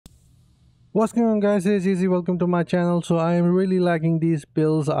What's going on, guys? It's Easy. Welcome to my channel. So I am really liking these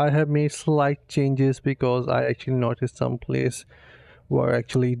builds. I have made slight changes because I actually noticed some place were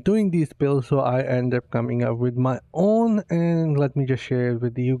actually doing these builds, so I end up coming up with my own, and let me just share it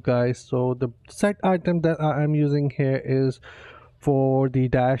with you guys. So the set item that I am using here is for the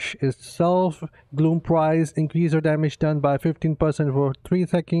dash itself. Gloom price, increase your damage done by 15% for 3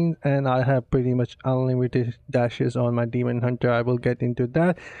 seconds, and I have pretty much unlimited dashes on my demon hunter. I will get into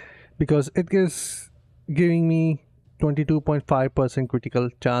that because it is giving me 22.5% critical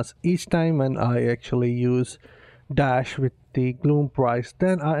chance each time when I actually use dash with the gloom price.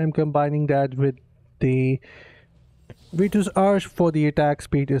 Then I am combining that with the Vitus Arch for the attack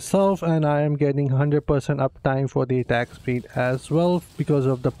speed itself, and I am getting 100% uptime for the attack speed as well because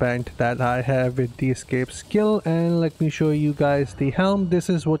of the pent that I have with the escape skill. And let me show you guys the helm. This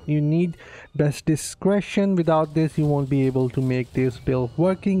is what you need: best discretion. Without this you won't be able to make this build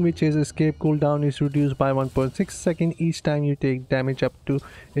working, which is escape cooldown is reduced by 1.6 seconds each time you take damage up to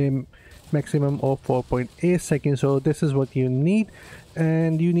a maximum of 4.8 seconds. So this is what you need,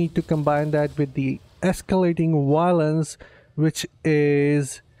 and you need to combine that with the escalating violence, which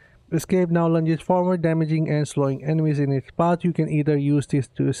is escape now lunges forward, damaging and slowing enemies in its path. You can either use this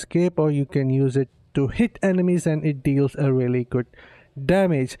to escape or you can use it to hit enemies, and it deals a really good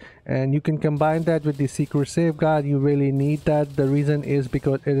damage. And you can combine that with the secret safeguard. You really need that. The reason is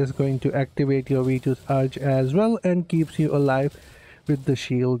because it is going to activate your Vitus Urge as well and keeps you alive with the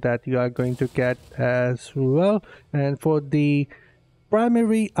shield that you are going to get as well. And for the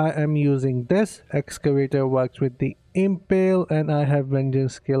primary, I am using this. Excavator works with the impale, and I have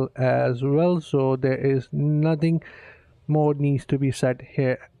vengeance skill as well, so there is nothing more needs to be said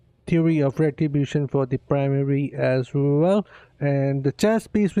here. Theory of retribution for the primary as well. And the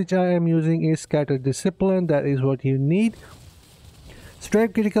chest piece which I am using is scattered discipline. That is what you need.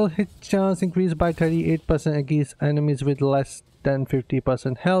 STRAFE critical hit chance increased by 38% against enemies with less than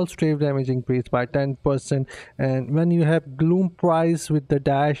 50% health. STRAFE damage increased by 10%. And when you have gloom price with the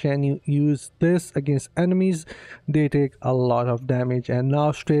dash and you use this against enemies, they take a lot of damage. And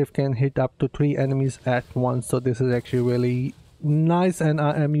now STRAFE can hit up to 3 enemies at once, so this is actually really nice. And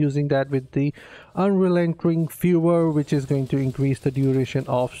I am using that with the unrelenting fewer, which is going to increase the duration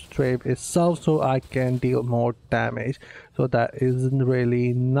of STRAFE itself, so I can deal more damage. So that is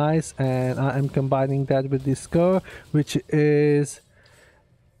really nice. And I am combining that with the Scar, which is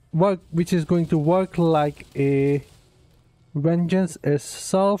going to work like a vengeance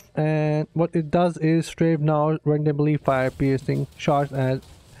itself. And what it does is STRAFE now randomly fire piercing shots at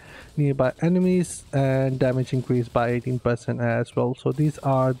nearby enemies, and damage increased by 18% as well. So these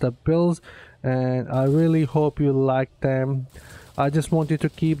are the builds, and I really hope you like them. I just wanted to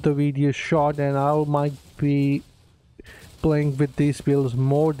keep the video short, and I might be playing with these builds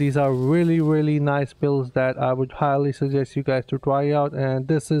more. These are really nice builds that I would highly suggest you guys to try out. And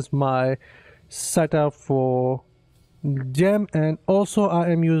this is my setup for gem. And also I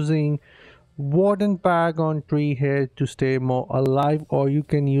am using Warden Paragon tree here to stay more alive, or you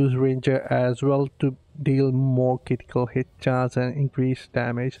can use Ranger as well to deal more critical hit chance and increase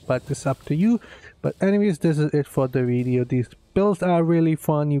damage, but it's up to you. But anyways, this is it for the video. These builds are really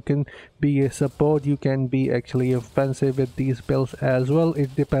fun. You can be a support, you can be actually offensive with these builds as well.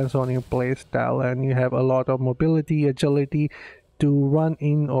 It depends on your play style, and you have a lot of mobility, agility to run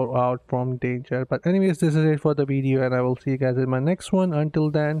in or out from danger. But anyways, this is it for the video, and I will see you guys in my next one.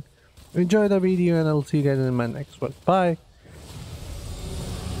 Until then, enjoy the video, and I'll see you guys in my next one. Bye.